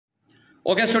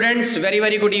Okay, students,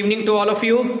 very good evening to all of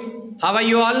you. How are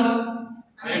you all?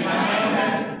 I'm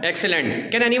fine.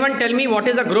 Excellent. Can anyone tell me what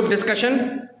is a group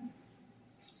discussion?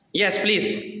 Yes,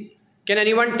 please. Can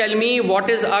anyone tell me what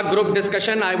is a group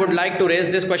discussion? I would like to raise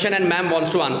this question and ma'am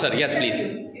wants to answer. Yes, please.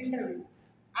 Interview.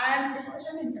 And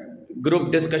discussion interview.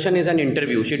 Group discussion is an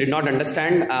interview. She did not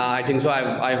understand. I think so.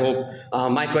 I hope.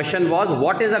 My question was,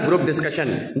 what is a group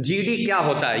discussion? GD क्या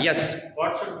होता है? Yes.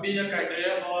 What should be the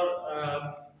criteria for?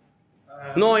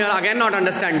 No, you are again not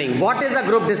understanding. What is a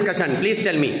group discussion? Please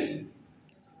tell me.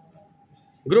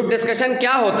 Group discussion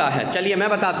क्या होता है? चलिए मैं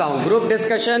बताता हूं. Group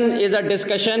discussion is a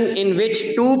discussion in which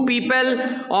 2 people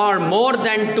और more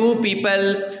than 2 people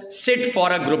sit for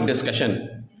a group discussion.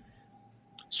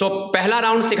 सो पहला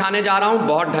round सिखाने जा रहा हूं,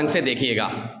 बहुत ढंग से देखिएगा.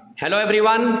 Hello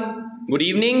everyone, good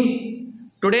evening.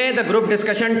 Today the group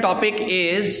discussion topic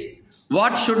is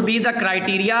what should be the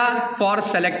criteria for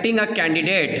selecting a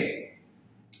candidate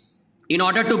in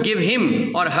order to give him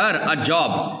or her a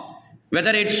job,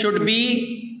 whether it should be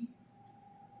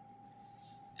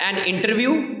an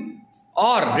interview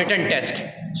or written test.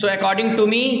 So according to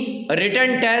me,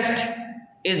 written test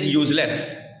is useless.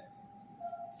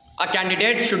 A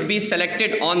candidate should be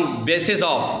selected on basis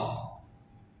of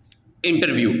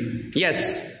interview.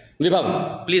 Yes, Vibhav,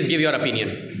 please give your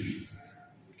opinion.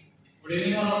 Good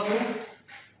evening all of you.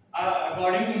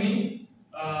 According to me,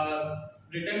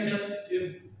 written test is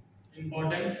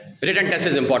important. Written test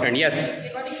is important, yes.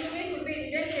 According to me, should be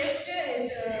written test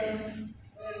is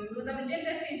the written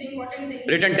test is important.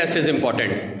 Written test is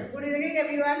important. Good evening,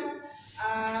 everyone.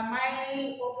 My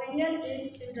opinion is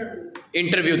interview.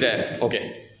 Interview there, okay.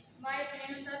 My opinion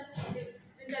is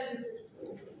interview.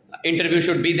 Interview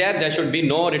should be there. There should be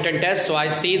no written test. So I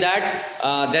see that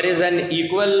there is an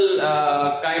equal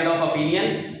kind of opinion.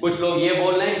 कुछ लोग ये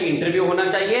बोल रहे हैं कि interview होना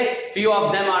चाहिए. Few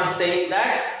of them are saying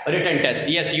that written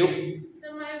test. Yes, you. So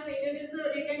my opinion is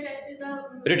written test is the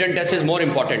Written test is more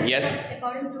important. Yes.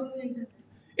 according to me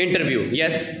Interview.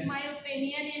 Yes. My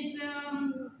opinion is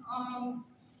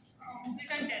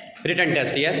written test. Written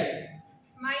test. Yes.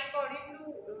 My according to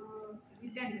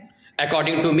written test.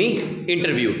 According to me,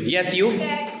 interview. Yes, you.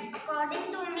 According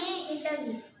to me,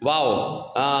 interview. Wow.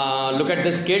 Look at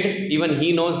this kid. Even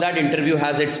he knows that interview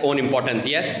has its own importance.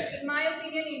 Yes. In my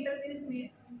opinion, interview is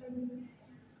me.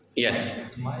 Yes.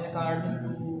 My according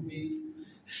to me,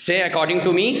 Say according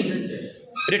to me,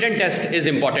 written test is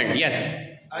important. Yes.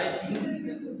 I think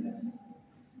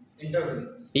interview.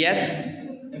 Yes.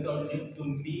 According to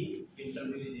me,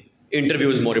 interview is. Interview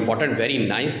is more important. Very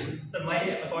nice. So my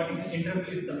according to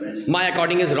interview is the best. My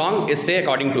according is wrong. Is say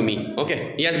according to me. Okay.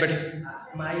 Yes, but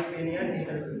My opinion,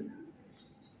 interview.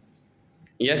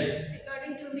 yes.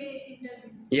 According to me,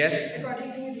 interview. Yes. According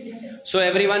to me, written test. So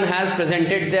everyone has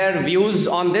presented their views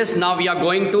on this. Now we are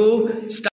going to start.